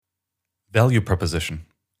Value proposition.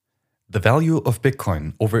 The value of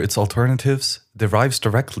Bitcoin over its alternatives derives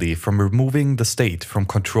directly from removing the state from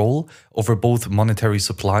control over both monetary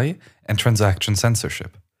supply and transaction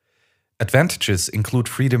censorship. Advantages include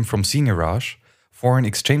freedom from seigniorage, foreign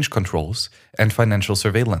exchange controls, and financial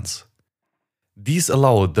surveillance. These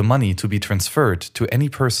allow the money to be transferred to any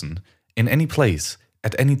person, in any place,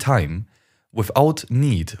 at any time, without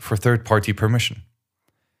need for third-party permission.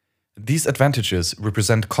 These advantages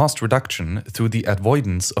represent cost reduction through the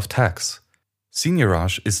avoidance of tax.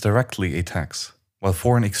 Seigniorage is directly a tax, while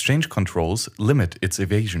foreign exchange controls limit its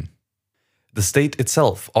evasion. The state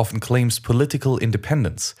itself often claims political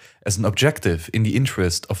independence as an objective in the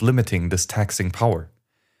interest of limiting this taxing power.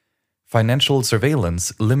 Financial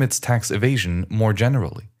surveillance limits tax evasion more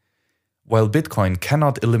generally. While Bitcoin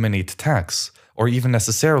cannot eliminate tax or even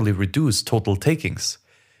necessarily reduce total takings,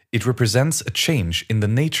 it represents a change in the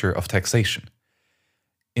nature of taxation.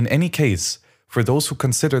 In any case, for those who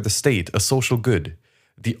consider the state a social good,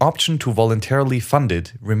 the option to voluntarily fund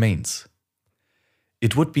it remains.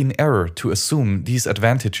 It would be an error to assume these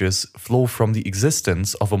advantages flow from the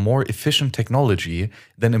existence of a more efficient technology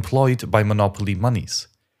than employed by monopoly monies.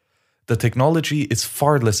 The technology is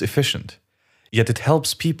far less efficient, yet it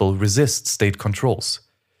helps people resist state controls.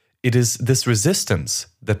 It is this resistance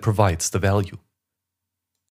that provides the value.